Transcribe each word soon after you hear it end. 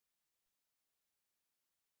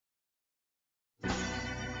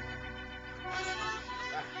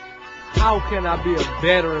How can I be a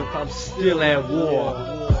veteran if I'm still at war?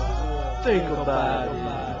 Think about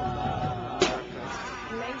it.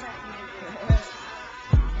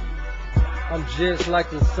 I'm just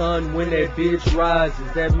like the sun when that bitch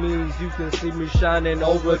rises. That means you can see me shining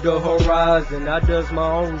over the horizon. I does my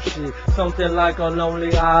own shit, something like a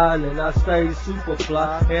lonely island. I stay super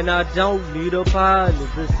fly, and I don't need a pilot.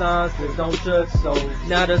 The sign says don't touch, so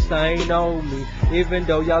not a stain on me. Even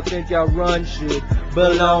though y'all think y'all run shit,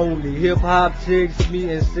 baloney. Hip hop texted me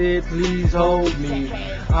and said please hold me.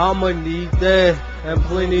 I'ma need that and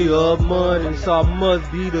plenty of money, so I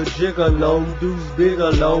must be the gigolo, Deuce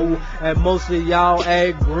Bigelow, and most of y'all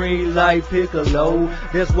act green like Piccolo.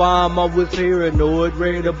 That's why I'm always paranoid,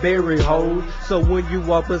 ready to bury hoes. So when you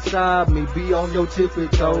walk beside me, be on your tippy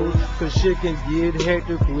toes, cause shit can get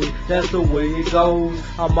hectic quick, that's the way it goes.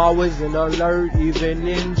 I'm always in alert, even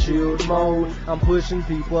in chilled mode. I'm pushing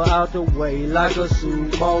people out the way like a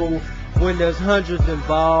sumo. When there's hundreds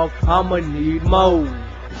involved, I'ma need more.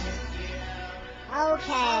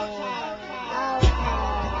 Okay.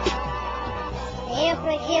 The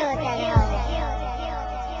Emperor killed that hoe.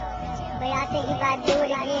 But I think if I do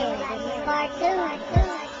it again, this is part 2.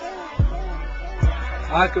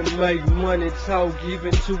 I can make money talk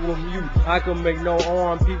even to a mute. I can make no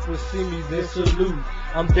arm, people see me, then salute.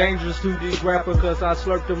 I'm dangerous to these rappers cause I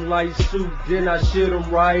slurp them like soup. Then I shit them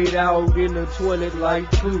right out in the toilet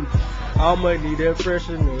like poop. I'ma need that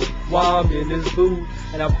freshener while I'm in this booth.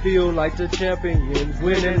 And I feel like the champion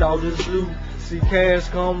winning all this loot. See, cash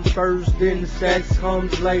comes first, then sex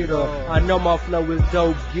comes later. I know my flow is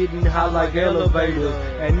dope, getting high like elevators.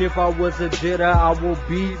 And if I was a Jedi, I will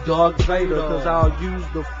be Darth Vader. Cause I'll use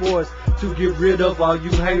the Force to get rid of all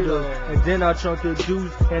you haters. And then I chunk the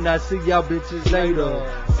juice, and I see y'all bitches later.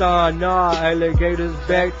 Sayonara, alligators,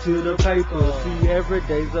 back to the paper. See, every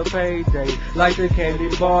day's a payday, like the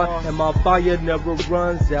candy bar. And my fire never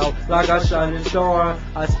runs out, like a shining star.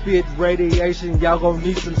 I spit radiation, y'all gon'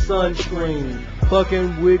 need some sunscreen.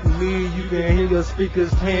 Fucking with me, you can hear your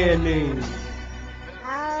speakers panning.